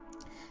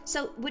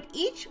So with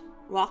each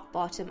rock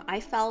bottom, I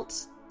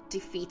felt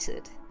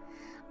defeated.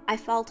 I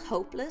felt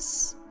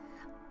hopeless.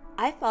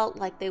 I felt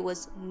like there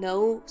was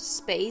no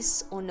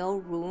space or no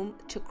room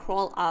to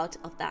crawl out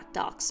of that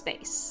dark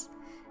space.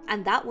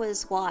 And that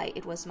was why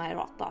it was my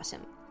rock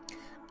bottom.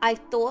 I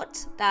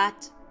thought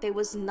that there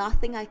was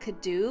nothing I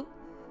could do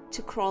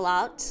to crawl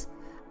out.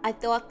 I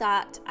thought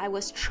that I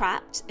was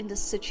trapped in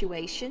this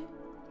situation.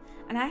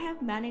 And I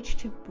have managed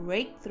to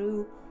break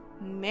through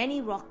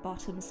many rock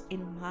bottoms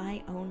in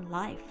my own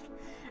life.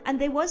 And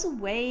there was a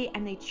way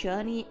and a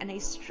journey and a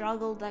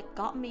struggle that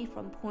got me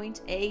from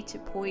point A to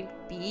point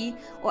B,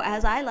 or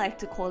as I like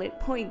to call it,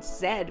 point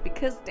Z,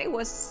 because there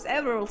were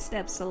several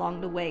steps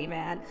along the way,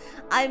 man.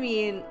 I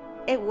mean,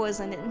 it was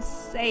an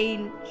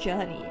insane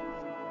journey.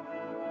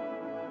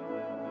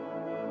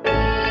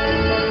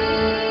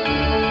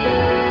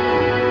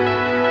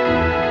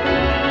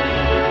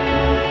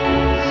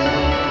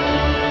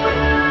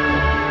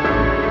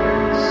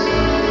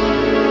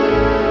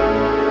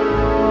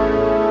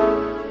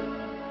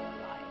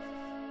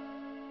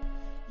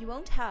 You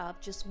won't have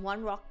just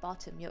one rock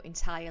bottom your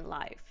entire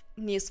life.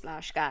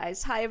 Newsflash,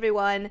 guys. Hi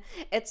everyone,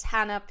 it's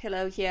Hannah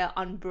Pillow here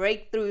on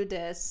Breakthrough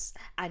This.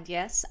 And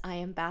yes, I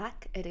am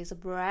back. It is a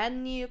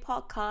brand new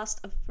podcast,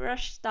 a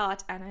fresh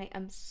start, and I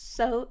am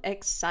so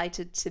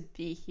excited to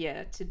be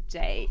here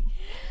today.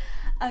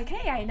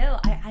 Okay, I know,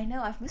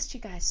 I've missed you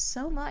guys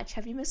so much.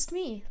 Have you missed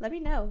me? Let me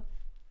know.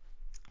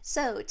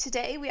 So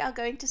today we are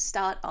going to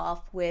start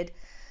off with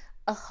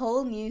a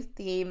whole new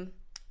theme,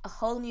 a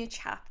whole new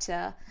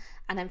chapter,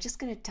 and I'm just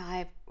going to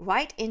dive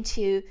right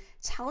into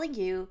telling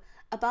you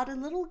about a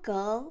little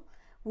girl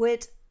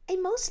with a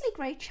mostly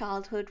great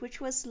childhood, which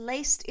was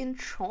laced in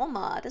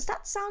trauma. Does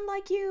that sound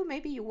like you?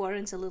 Maybe you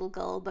weren't a little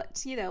girl,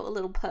 but a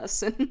little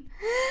person.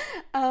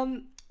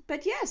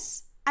 But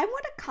yes, I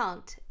want to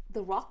count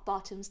the rock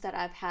bottoms that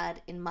I've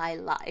had in my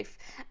life.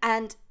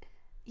 And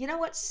you know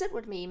what? Sit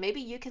with me.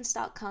 Maybe you can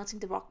start counting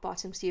the rock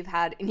bottoms you've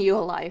had in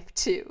your life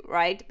too,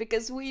 right?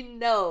 Because we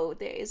know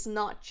there is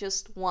not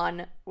just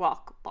one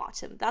rock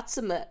bottom. That's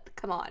a myth.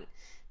 Come on.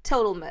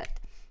 Total myth.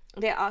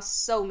 There are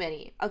so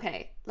many.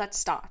 Okay, let's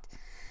start.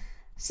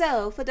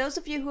 So, for those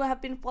of you who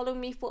have been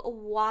following me for a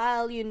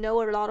while, you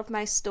know a lot of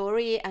my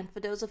story. And for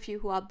those of you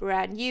who are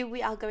brand new,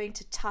 we are going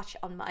to touch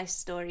on my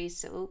story.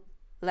 So,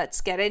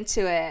 let's get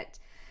into it.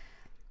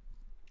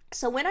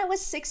 So, when I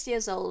was 6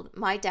 years old,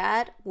 my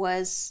dad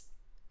was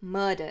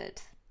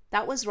murdered.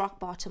 That was rock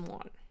bottom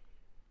one.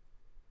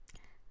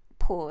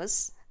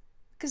 Pause,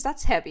 because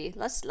that's heavy.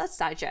 Let's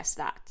digest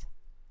that.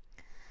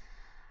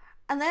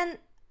 And then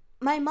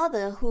my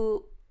mother,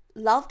 who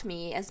loved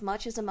me as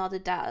much as a mother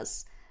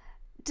does,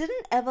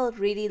 didn't ever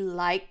really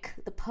like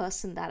the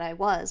person that I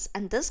was,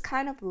 and this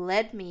kind of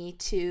led me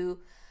to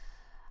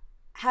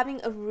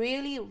having a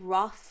really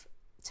rough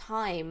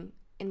time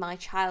in my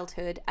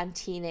childhood and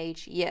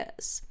teenage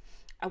years.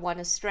 I want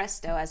to stress,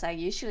 though, as I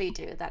usually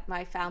do, that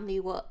my family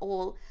were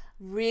all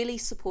really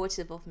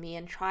supportive of me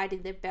and tried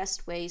in their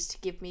best ways to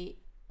give me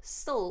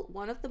still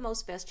one of the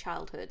most best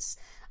childhoods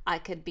I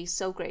could be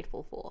so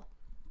grateful for.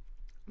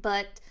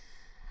 But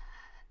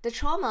the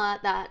trauma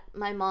that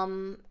my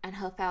mom and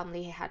her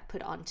family had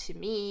put onto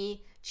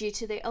me due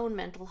to their own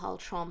mental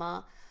health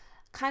trauma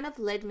kind of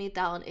led me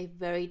down a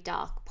very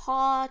dark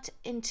path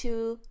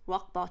into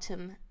rock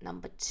bottom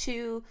number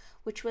 2,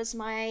 which was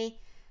my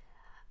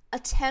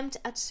attempt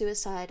at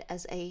suicide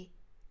as a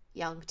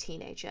young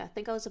teenager. I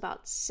think I was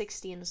about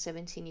 16 or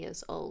 17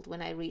 years old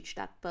when I reached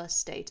that first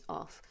state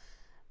of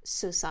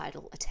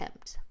suicidal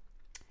attempt.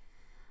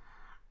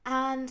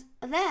 And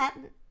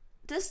then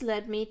this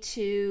led me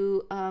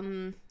to,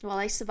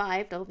 I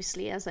survived,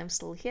 obviously, as I'm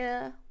still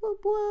here. Whoop,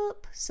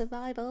 whoop,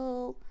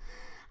 survival.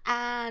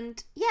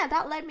 And yeah,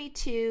 that led me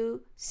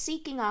to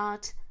seeking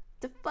out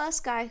the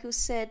first guy who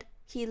said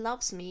he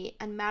loves me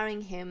and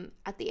marrying him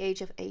at the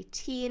age of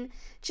 18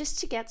 just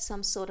to get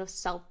some sort of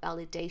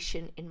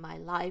self-validation in my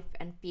life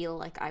and feel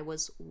like I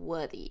was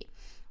worthy.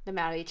 The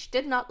marriage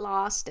did not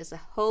last. There's a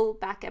whole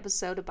back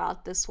episode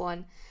about this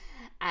one.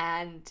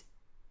 And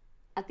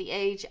at the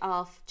age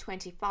of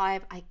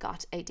 25, I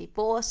got a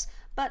divorce.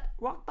 But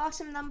rock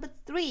bottom number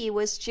 3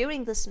 was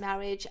during this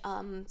marriage.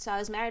 So I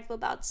was married for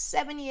about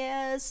 7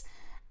 years.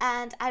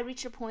 And I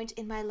reached a point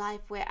in my life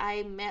where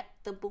I met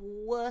the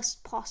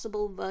worst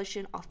possible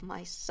version of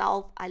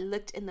myself. I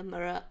looked in the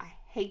mirror. I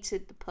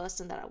hated the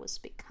person that I was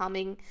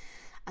becoming.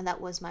 And that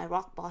was my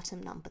rock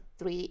bottom number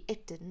 3.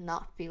 It did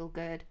not feel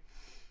good.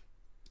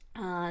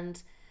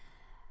 And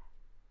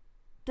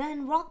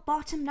then rock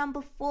bottom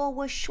number 4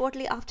 was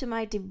shortly after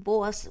my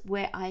divorce,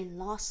 where I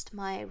lost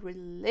my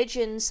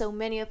religion. So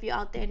many of you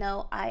out there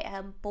know I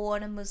am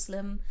born a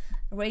Muslim,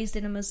 raised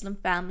in a Muslim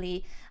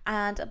family,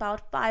 and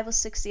about 5 or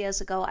 6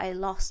 years ago I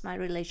lost my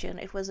religion.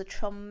 It was a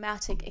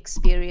traumatic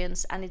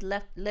experience, and it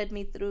led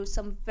me through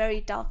some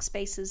very dark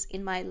spaces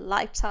in my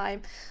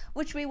lifetime,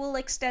 which we will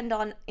extend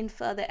on in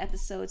further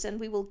episodes, and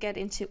we will get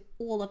into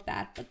all of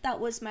that. But that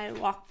was my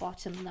rock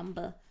bottom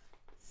number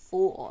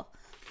 4.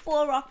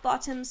 4 rock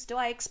bottoms. Do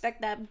I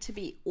expect them to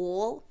be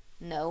all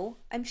No,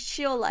 I'm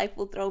sure life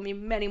will throw me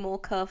many more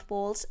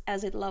curveballs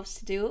as it loves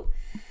to do.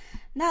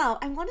 Now,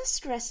 I want to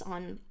stress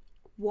on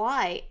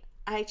why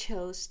I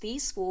chose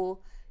these four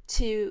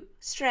to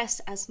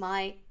stress as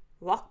my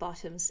rock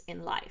bottoms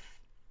in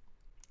life.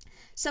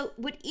 So,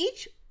 with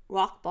each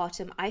rock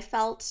bottom, I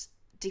felt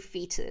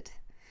defeated.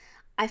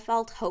 I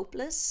felt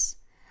hopeless.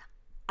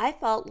 I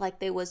felt like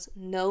there was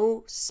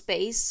no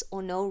space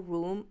or no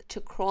room to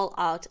crawl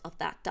out of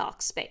that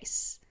dark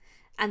space.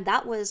 And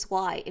that was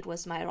why it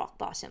was my rock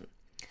bottom.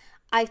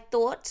 I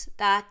thought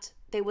that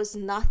there was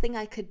nothing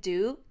I could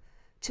do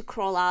to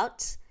crawl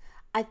out.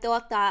 I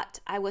thought that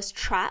I was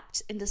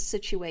trapped in the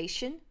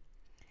situation.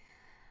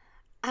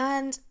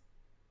 And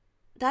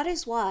that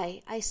is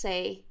why I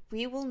say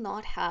we will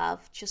not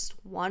have just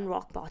one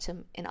rock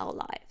bottom in our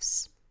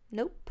lives.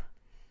 Nope.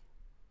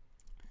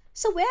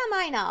 So where am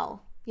I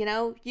now? You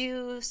know,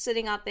 you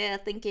sitting out there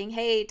thinking,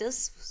 hey,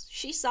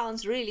 she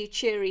sounds really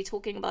cheery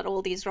talking about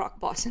all these rock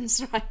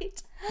bottoms,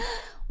 right?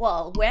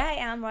 Well, where I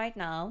am right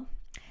now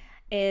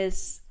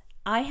is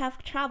I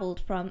have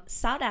traveled from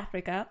South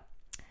Africa,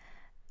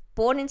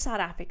 born in South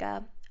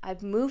Africa.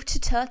 I've moved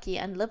to Turkey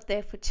and lived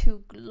there for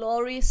 2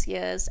 glorious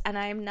years, and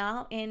I am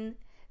now in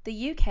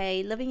the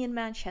UK, living in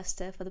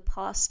Manchester for the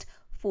past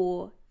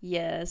 4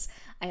 years.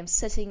 I am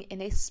sitting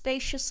in a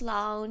spacious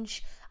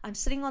lounge. I'm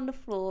sitting on the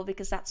floor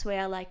because that's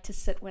where I like to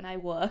sit when I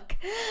work.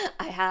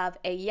 I have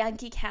a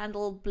Yankee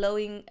candle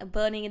burning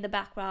in the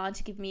background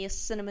to give me a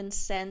cinnamon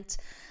scent.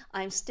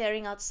 I'm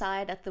staring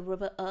outside at the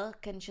River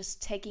Irk and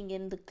just taking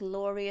in the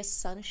glorious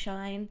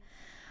sunshine.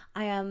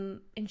 I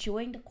am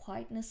enjoying the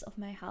quietness of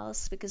my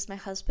house because my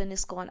husband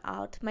is gone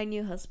out. My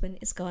new husband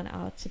is gone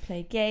out to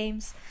play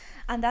games.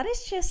 And that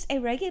is just a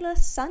regular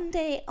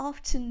Sunday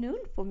afternoon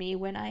for me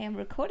when I am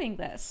recording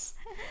this.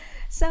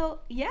 So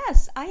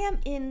yes, I am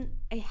in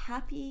a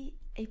happy,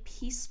 a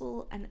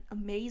peaceful, and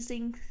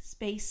amazing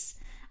space.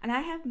 And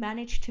I have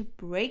managed to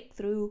break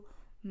through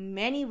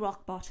many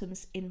rock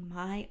bottoms in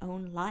my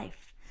own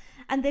life.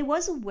 And there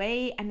was a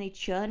way and a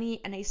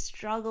journey and a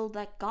struggle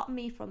that got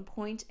me from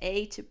point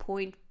A to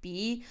point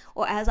B,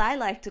 or as I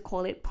like to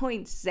call it,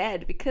 point Z,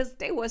 because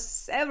there were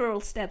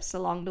several steps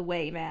along the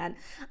way, man.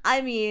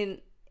 I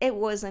mean, it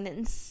was an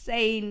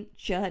insane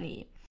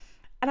journey.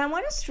 And I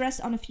want to stress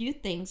on a few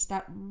things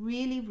that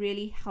really,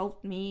 really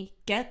helped me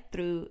get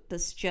through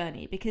this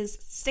journey, because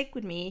stick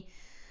with me,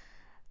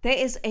 there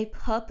is a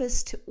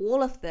purpose to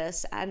all of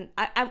this. And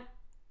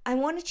I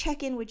want to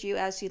check in with you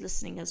as you're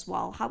listening as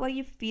well. How are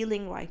you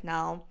feeling right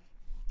now?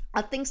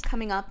 Are things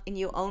coming up in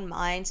your own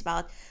minds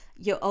about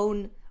your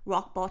own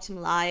rock bottom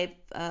life,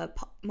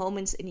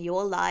 moments in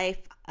your life?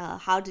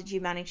 How did you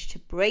manage to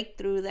break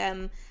through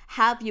them?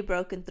 Have you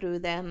broken through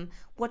them?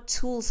 What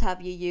tools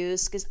have you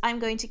used? Because I'm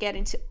going to get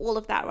into all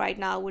of that right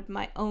now with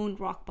my own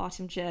rock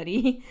bottom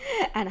journey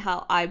and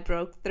how I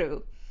broke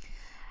through.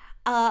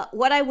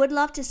 What I would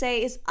love to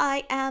say is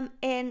I am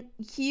a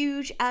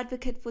huge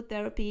advocate for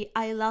therapy.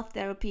 I love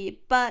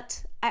therapy,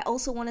 but I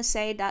also want to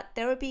say that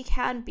therapy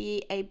can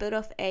be a bit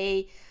of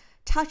a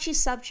touchy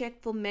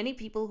subject for many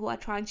people who are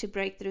trying to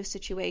break through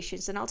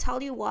situations. And I'll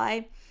tell you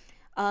why.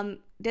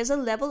 There's a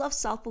level of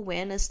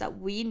self-awareness that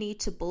we need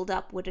to build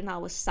up within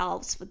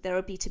ourselves for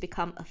therapy to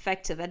become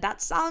effective. And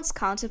that sounds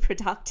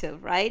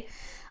counterproductive, right?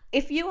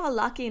 If you are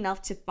lucky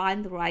enough to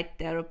find the right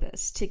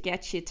therapist to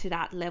get you to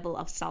that level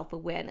of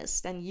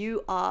self-awareness, then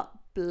you are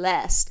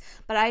blessed.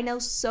 But I know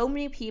so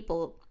many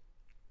people,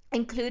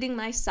 including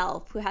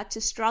myself, who had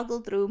to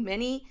struggle through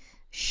many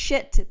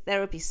shit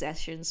therapy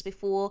sessions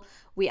before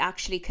we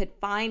actually could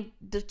find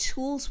the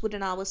tools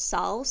within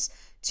ourselves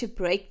to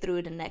break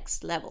through the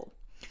next level.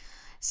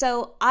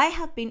 So I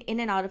have been in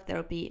and out of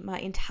therapy my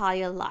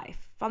entire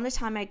life. From the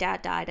time my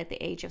dad died at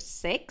the age of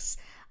 6,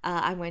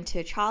 I went to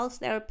a child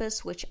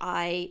therapist, which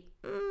I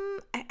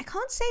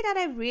can't say that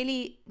I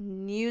really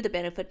knew the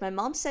benefit. My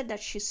mom said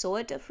that she saw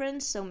a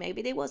difference, so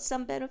maybe there was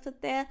some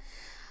benefit there.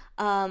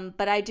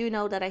 But I do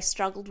know that I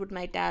struggled with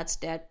my dad's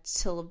death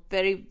till a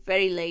very,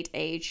 very late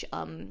age.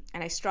 And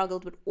I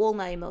struggled with all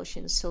my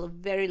emotions till a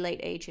very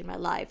late age in my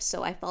life.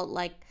 So I felt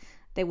like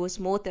there was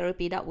more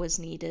therapy that was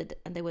needed,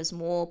 and there was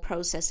more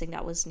processing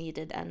that was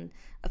needed. And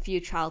a few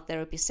child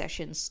therapy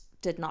sessions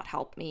did not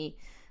help me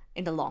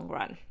in the long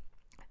run.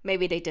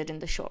 Maybe they did in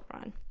the short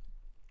run.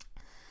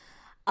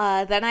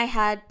 Then I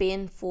had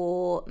been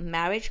for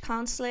marriage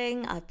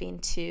counseling. I've been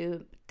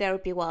to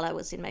therapy while I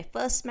was in my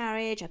first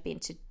marriage. I've been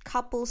to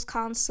couples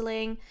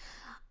counseling.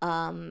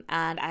 And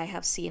I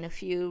have seen a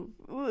few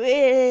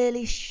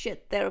really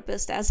shit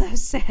therapists, as I've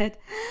said,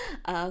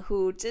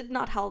 who did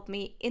not help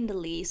me in the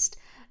least.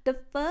 The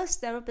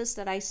first therapist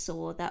that I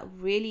saw that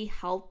really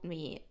helped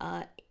me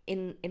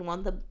in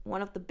one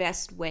of the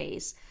best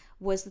ways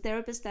was the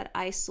therapist that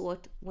I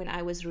sought when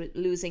I was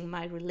losing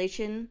my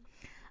religion.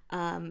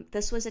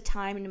 This was a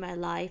time in my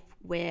life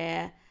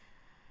where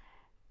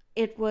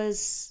I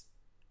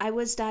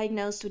was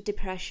diagnosed with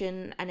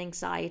depression and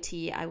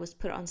anxiety. I was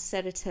put on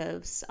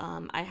sedatives.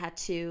 I had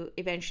to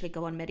eventually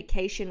go on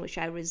medication, which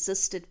I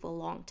resisted for a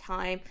long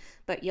time.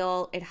 But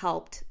y'all, it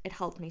helped. It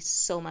helped me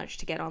so much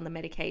to get on the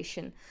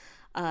medication.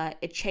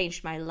 It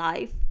changed my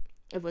life.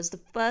 It was the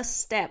first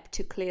step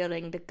to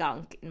clearing the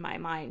gunk in my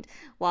mind.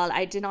 While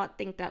I do not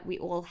think that we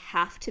all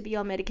have to be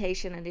on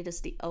medication and it is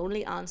the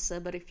only answer,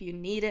 but if you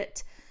need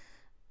it,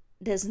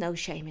 there's no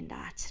shame in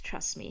that.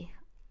 Trust me.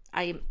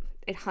 It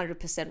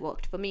 100%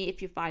 worked for me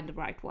if you find the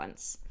right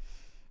ones.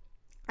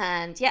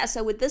 And yeah,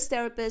 so with this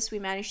therapist, we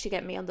managed to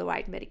get me on the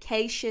right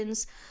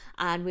medications,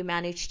 and we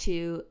managed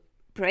to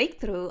break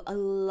through a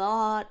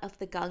lot of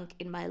the gunk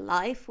in my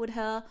life with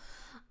her.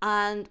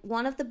 And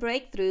one of the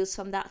breakthroughs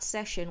from that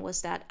session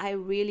was that I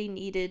really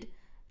needed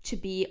to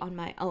be on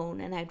my own,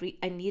 and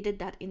I needed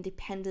that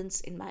independence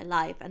in my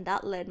life. And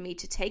that led me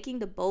to taking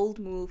the bold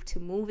move to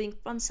moving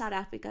from South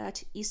Africa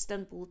to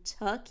Istanbul,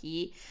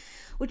 Turkey,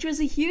 which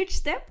was a huge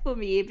step for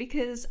me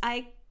because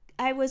I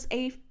was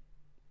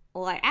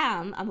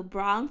I'm a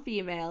brown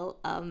female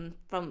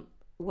from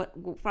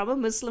a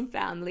Muslim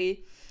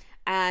family,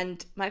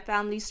 and my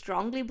family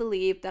strongly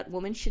believed that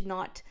women should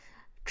not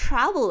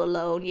travel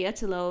alone,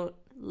 yet alone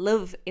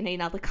live in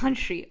another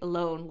country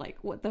alone. Like,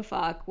 what the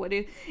fuck? What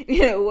is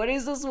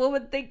this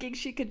woman thinking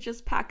she could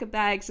just pack her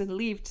bags and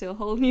leave to a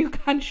whole new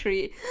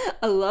country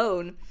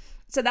alone?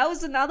 So that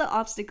was another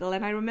obstacle.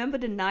 And I remember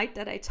the night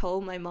that I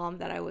told my mom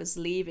that I was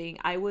leaving,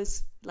 I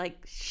was like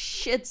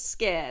shit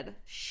scared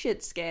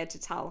to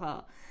tell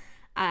her.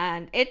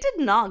 And it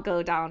did not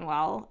go down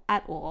well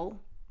at all.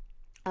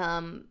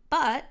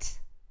 But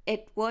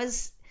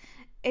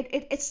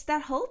it's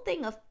that whole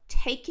thing of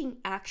taking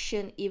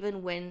action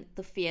even when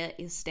the fear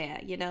is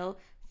there,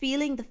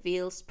 feeling the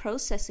feels,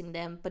 processing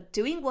them, but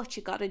doing what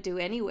you gotta do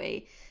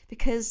anyway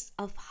because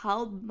of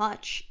how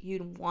much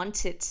you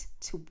want it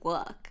to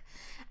work.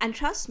 And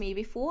trust me,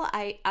 before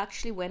I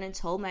actually went and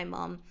told my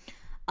mom,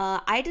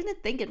 I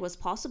didn't think it was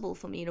possible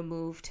for me to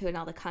move to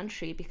another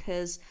country,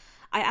 because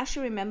I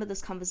actually remember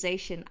this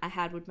conversation I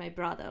had with my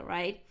brother,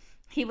 right?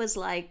 He was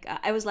like,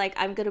 I was like,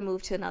 I'm going to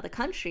move to another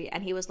country.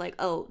 And he was like,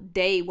 oh,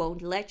 they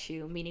won't let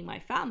you, meaning my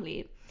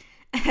family.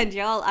 And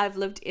y'all, I've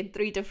lived in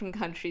 3 different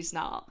countries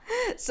now.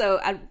 So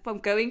from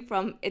going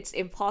from it's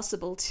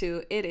impossible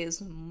to it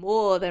is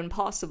more than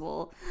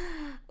possible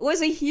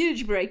was a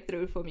huge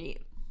breakthrough for me.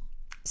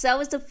 So I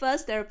was the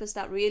first therapist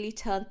that really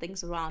turned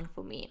things around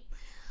for me.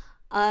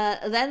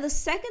 Then the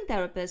second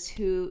therapist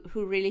who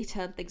really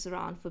turned things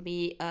around for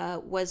me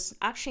was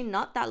actually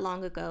not that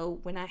long ago,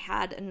 when I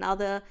had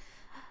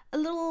a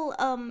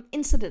little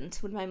incident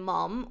with my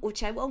mom,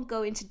 which I won't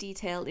go into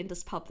detail in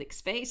this public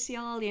space,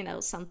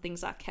 y'all. Some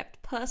things are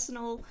kept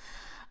personal.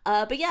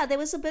 But yeah, there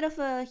was a bit of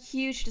a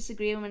huge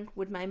disagreement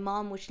with my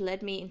mom, which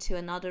led me into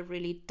another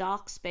really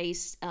dark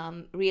space,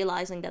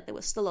 realizing that there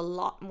was still a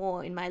lot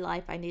more in my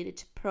life I needed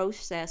to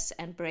process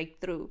and break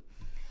through.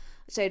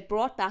 So it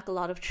brought back a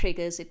lot of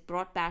triggers, it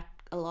brought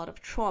back a lot of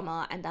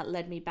trauma, and that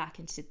led me back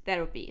into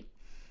therapy.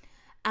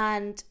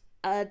 And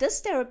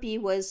this therapy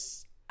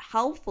was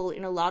helpful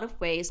in a lot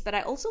of ways, but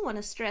I also want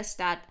to stress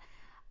that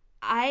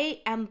I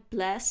am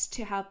blessed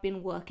to have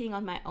been working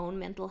on my own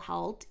mental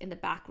health in the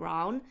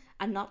background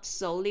and not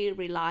solely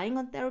relying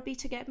on therapy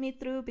to get me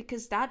through,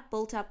 because that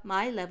built up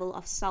my level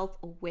of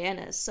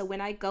self-awareness. So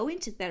when I go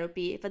into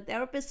therapy, if a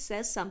therapist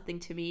says something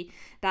to me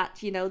that,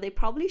 they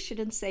probably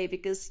shouldn't say,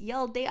 because,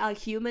 they are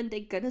human, they're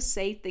gonna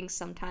say things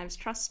sometimes,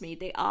 trust me,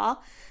 they are,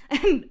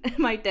 and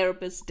my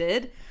therapist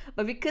did.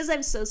 But because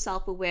I'm so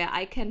self-aware,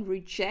 I can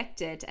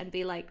reject it and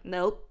be like,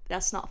 nope,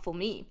 that's not for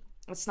me.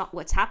 That's not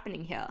what's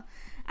happening here.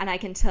 And I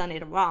can turn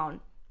it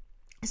around.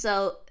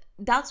 So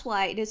that's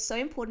why it is so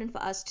important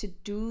for us to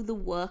do the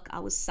work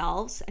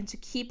ourselves and to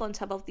keep on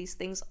top of these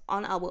things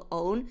on our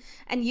own,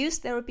 and use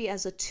therapy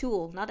as a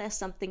tool, not as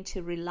something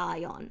to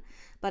rely on,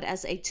 but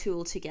as a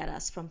tool to get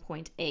us from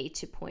point A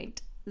to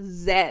point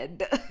Z.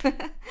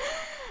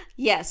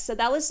 Yes, so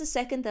that was the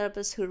second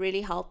therapist who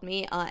really helped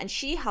me, and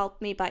she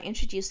helped me by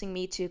introducing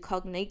me to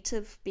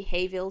cognitive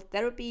behavioral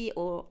therapy,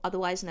 or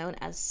otherwise known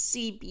as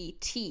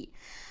CBT.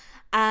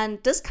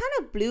 And this kind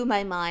of blew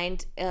my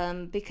mind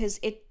because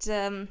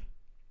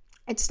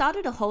it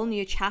started a whole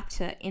new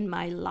chapter in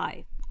my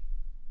life.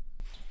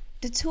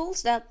 The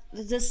tools that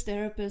this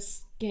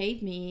therapist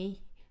gave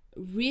me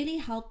really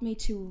helped me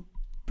to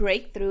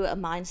break through a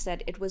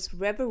mindset. It was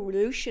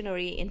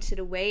revolutionary into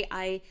the way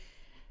I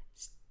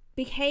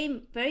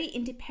became very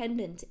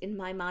independent in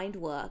my mind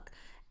work,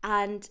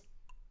 and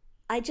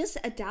I just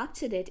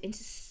adapted it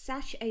into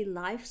such a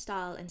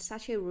lifestyle and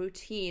such a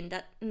routine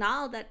that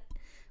now that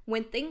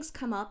when things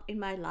come up in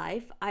my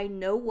life, I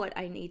know what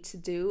I need to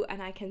do,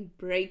 and I can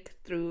break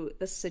through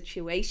the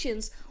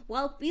situations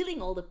while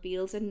feeling all the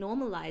feels and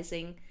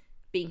normalizing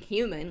being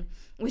human,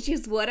 which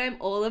is what I'm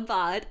all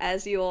about,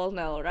 as you all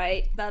know,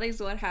 right? That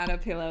is what Hannah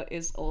Pillow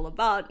is all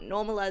about,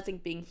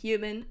 normalizing being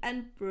human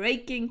and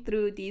breaking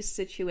through these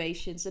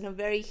situations in a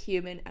very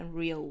human and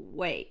real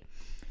way.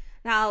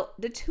 Now,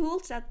 the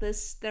tools that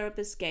this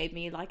therapist gave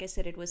me, like I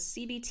said, it was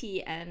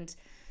CBT and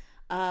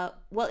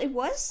it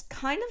was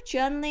kind of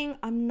journaling.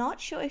 I'm not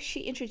sure if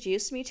she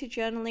introduced me to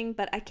journaling,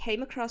 but I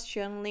came across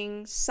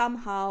journaling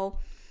somehow,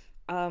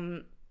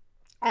 and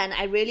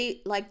I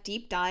really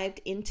deep dived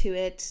into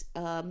it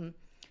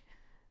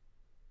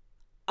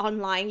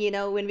online,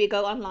 when we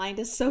go online,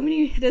 there's so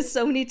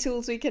many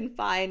tools we can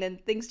find, and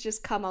things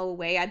just come our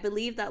way. I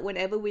believe that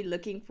whenever we're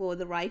looking for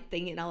the right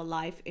thing in our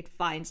life, it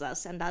finds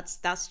us, and that's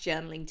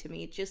journaling to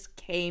me. It just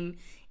came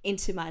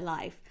into my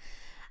life.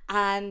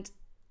 And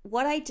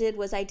what I did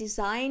was I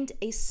designed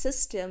a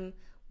system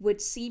with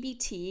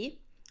CBT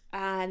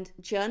and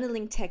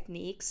journaling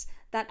techniques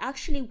that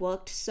actually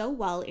worked so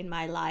well in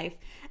my life.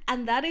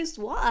 And that is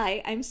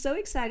why I'm so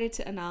excited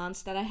to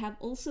announce that I have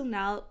also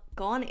now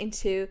gone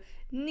into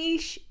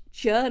niche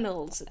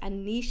journals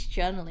and niche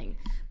journaling.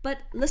 But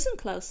listen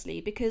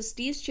closely, because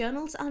these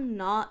journals are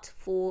not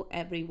for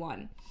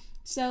everyone.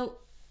 So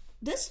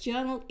this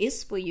journal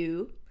is for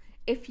you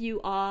if you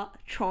are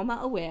trauma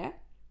aware,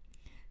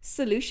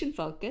 solution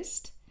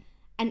focused,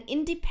 an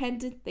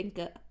independent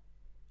thinker.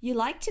 You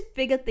like to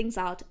figure things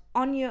out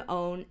on your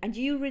own, and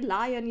you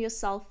rely on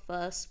yourself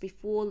first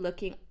before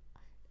looking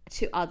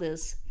to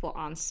others for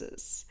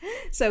answers.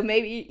 So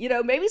maybe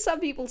some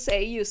people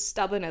say you're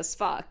stubborn as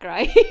fuck,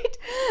 right?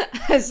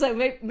 So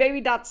maybe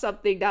that's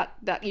something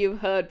that you've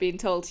heard being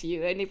told to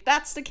you. And if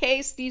that's the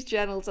case, these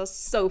journals are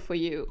so for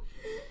you.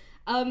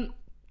 And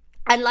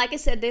like I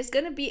said, there's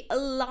going to be a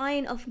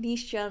line of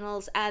niche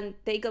journals, and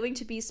they're going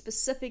to be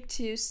specific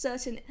to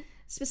certain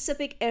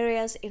specific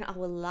areas in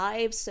our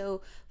lives.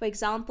 So for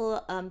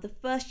example, the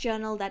first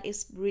journal that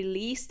is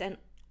released and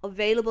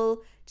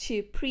available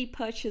to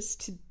pre-purchase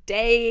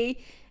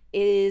today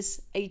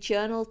is a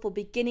journal for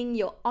beginning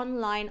your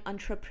online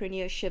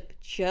entrepreneurship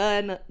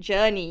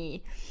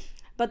journey.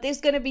 But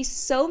there's going to be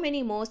so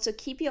many more, so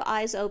keep your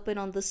eyes open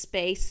on the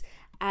space,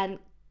 and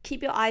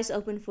keep your eyes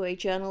open for a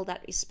journal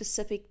that is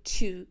specific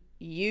to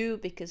you,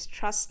 because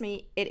trust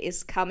me, it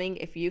is coming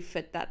if you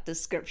fit that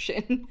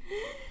description.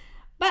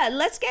 But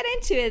let's get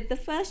into it. The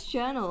first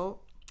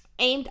journal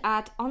aimed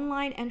at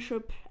online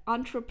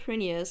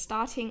entrepreneurs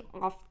starting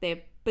off their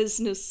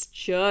business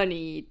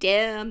journey.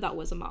 Damn, that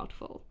was a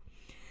mouthful.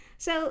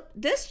 So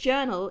this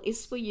journal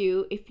is for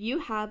you if you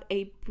have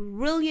a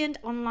brilliant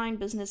online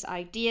business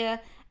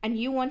idea and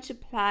you want to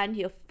plan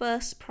your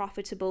first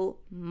profitable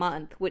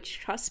month, which,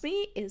 trust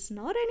me, is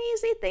not an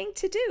easy thing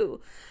to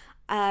do.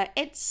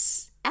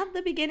 It's at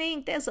the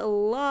beginning, there's a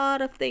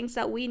lot of things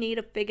that we need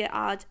to figure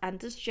out,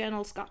 and this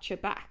journal's got your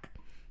back.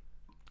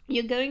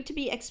 You're going to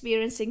be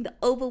experiencing the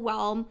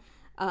overwhelm,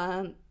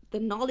 the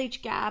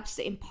knowledge gaps,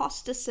 the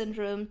imposter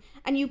syndrome,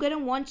 and you're going to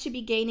want to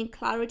be gaining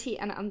clarity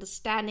and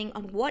understanding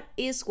on what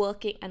is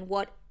working and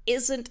what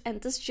isn't.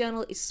 And this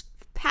journal is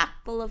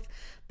packed full of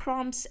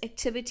prompts,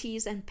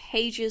 activities, and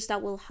pages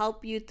that will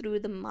help you through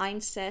the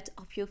mindset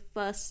of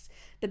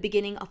the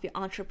beginning of your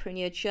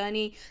entrepreneur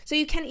journey, so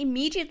you can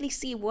immediately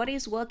see what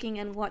is working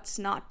and what's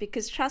not.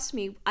 Because trust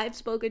me, I've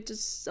spoken to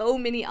so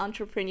many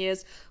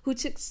entrepreneurs who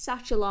took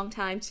such a long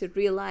time to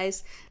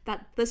realize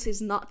that this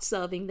is not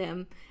serving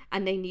them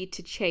and they need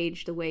to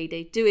change the way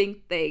they're doing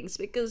things.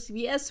 Because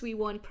yes, we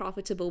want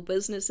profitable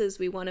businesses,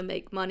 we want to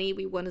make money,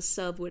 we want to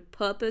serve with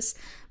purpose,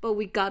 but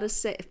we gotta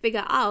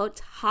figure out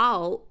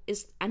how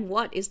is and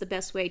what is the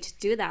best way to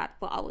do that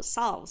for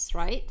ourselves,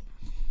 right?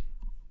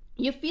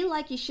 You feel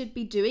like you should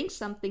be doing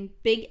something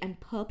big and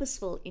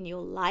purposeful in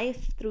your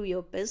life through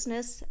your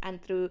business and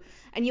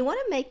you want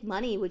to make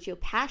money with your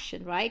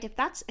passion, right? If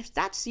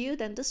that's you,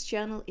 then this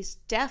journal is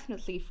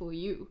definitely for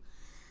you.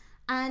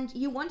 And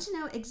you want to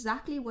know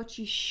exactly what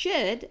you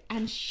should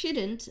and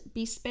shouldn't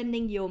be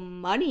spending your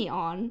money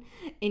on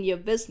in your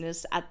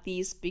business at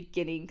these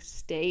beginning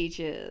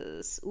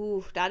stages.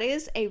 Ooh, that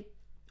is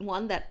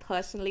one that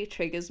personally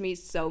triggers me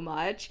so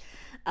much.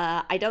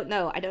 I don't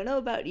know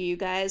about you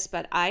guys,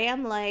 but I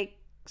am like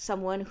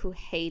someone who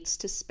hates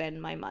to spend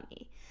my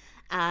money.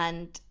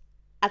 And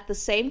at the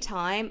same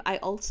time, I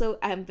also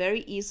am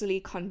very easily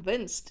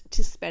convinced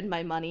to spend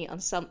my money on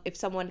if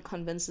someone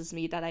convinces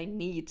me that I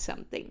need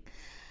something.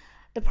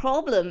 The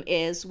problem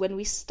is when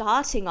we're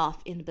starting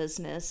off in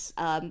business,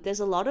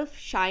 there's a lot of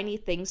shiny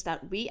things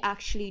that we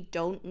actually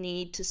don't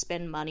need to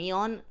spend money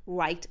on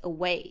right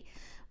away.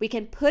 We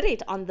can put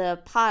it on the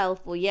pile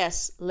for,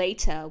 yes,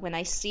 later when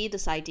I see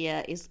this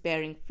idea is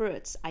bearing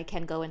fruits, I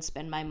can go and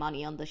spend my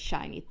money on the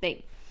shiny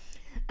thing.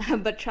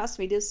 But trust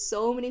me, there's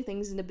so many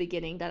things in the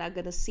beginning that are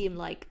going to seem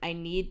like I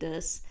need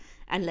this.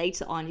 And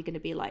later on, you're going to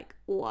be like,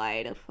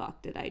 why the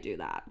fuck did I do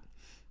that?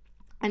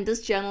 And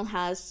this journal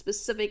has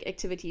specific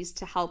activities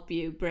to help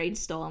you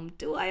brainstorm.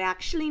 Do I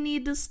actually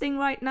need this thing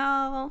right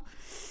now?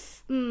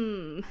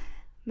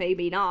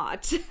 Maybe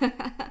not.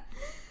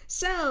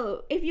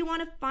 So, if you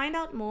want to find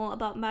out more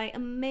about my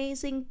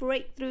amazing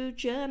breakthrough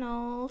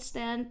journals,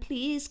 then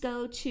please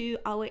go to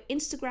our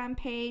Instagram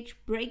page,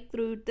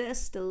 Breakthrough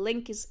This. The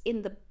link is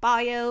in the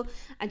bio,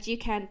 and you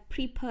can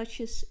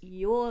pre-purchase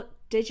your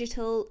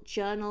digital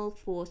journal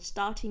for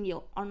starting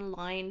your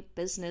online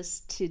business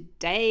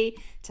today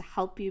to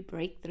help you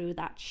break through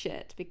that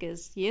shit.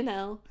 Because,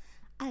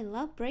 I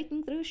love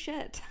breaking through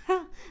shit,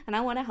 and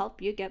I want to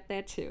help you get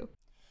there too.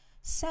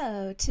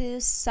 So, to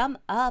sum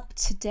up,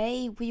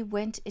 today we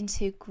went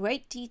into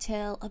great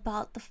detail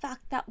about the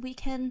fact that we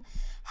can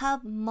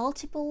have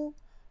multiple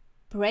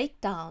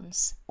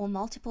breakdowns or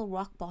multiple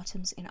rock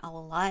bottoms in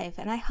our life.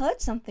 And I heard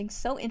something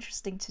so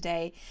interesting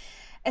today.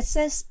 It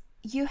says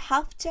you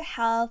have to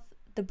have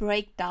the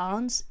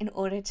breakdowns in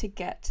order to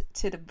get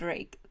to the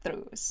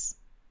breakthroughs.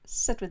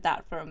 Sit with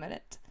that for a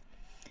minute.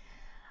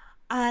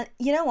 And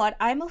you know what?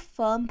 I'm a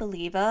firm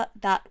believer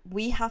that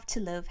we have to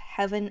live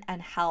heaven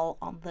and hell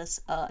on this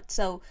earth.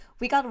 So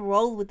we got to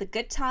roll with the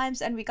good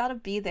times and we got to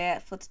be there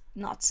for the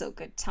not so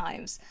good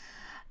times.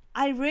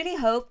 I really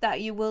hope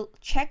that you will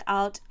check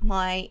out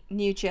my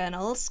new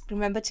journals.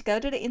 Remember to go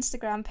to the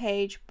Instagram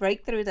page,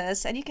 Break Through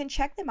This, and you can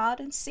check them out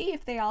and see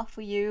if they are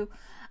for you.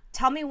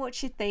 Tell me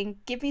what you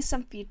think. Give me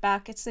some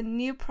feedback. It's a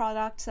new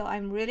product, so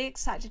I'm really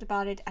excited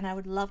about it, and I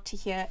would love to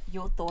hear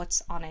your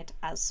thoughts on it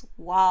as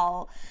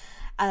well.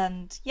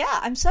 And yeah,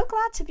 I'm so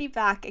glad to be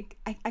back.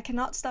 I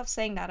cannot stop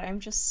saying that. I'm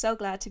just so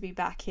glad to be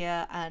back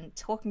here and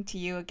talking to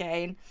you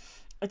again.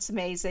 It's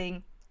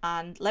amazing.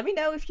 And let me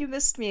know if you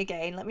missed me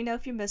again. Let me know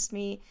if you missed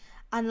me.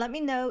 And let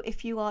me know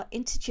if you are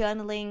into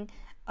journaling.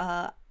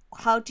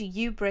 How do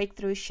you break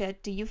through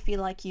shit? Do you feel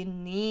like you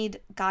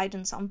need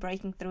guidance on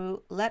breaking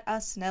through? Let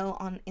us know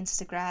on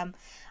Instagram.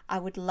 I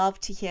would love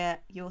to hear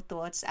your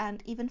thoughts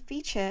and even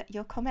feature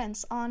your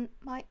comments on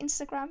my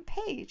Instagram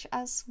page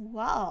as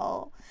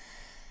well.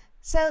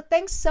 So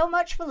thanks so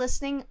much for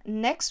listening.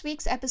 Next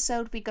week's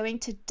episode, we're going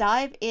to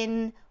dive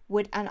in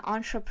with an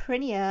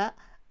entrepreneur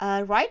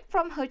right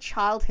from her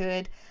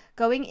childhood,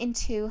 going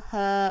into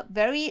her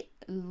very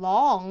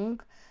long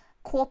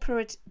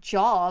corporate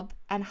job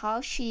and how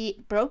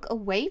she broke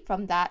away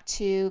from that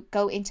to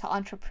go into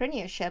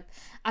entrepreneurship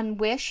and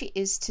where she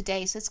is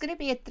today. So it's going to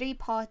be a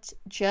 3-part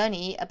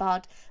journey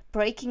about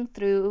breaking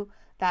through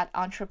that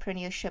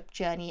entrepreneurship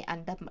journey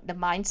and the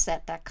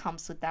mindset that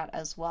comes with that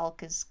as well,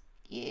 because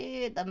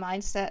the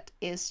mindset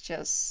is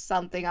just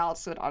something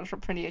else with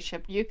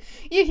entrepreneurship. You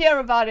hear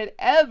about it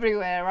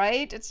everywhere,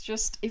 right? It's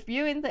just, if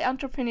you're in the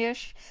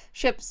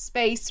entrepreneurship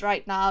space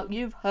right now,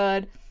 you've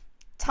heard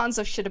tons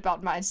of shit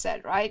about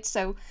mindset, right?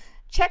 So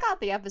check out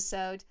the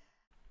episode.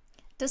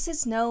 This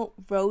is no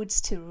roads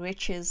to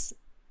riches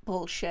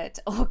bullshit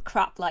or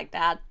crap like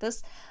that.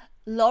 This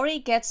Lori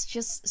gets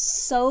just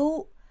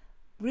so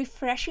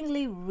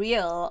refreshingly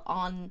real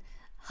on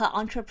her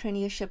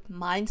entrepreneurship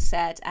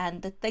mindset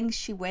and the things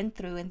she went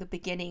through in the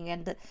beginning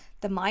and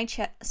the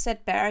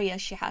mindset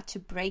barriers she had to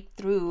break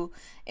through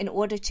in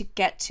order to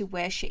get to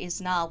where she is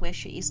now, where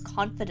she is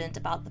confident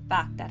about the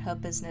fact that her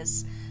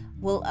business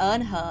will earn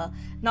her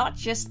not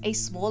just a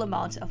small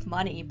amount of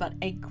money, but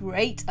a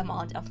great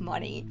amount of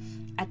money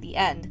at the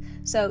end.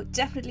 So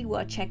definitely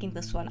worth checking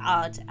this one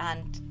out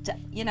and,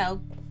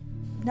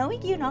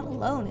 knowing you're not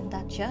alone in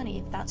that journey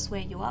if that's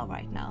where you are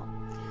right now.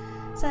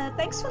 So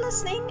thanks for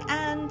listening,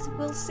 and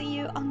we'll see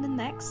you on the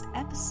next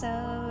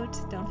episode.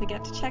 Don't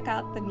forget to check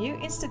out the new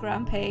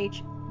Instagram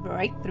page,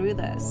 Break Through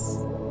This.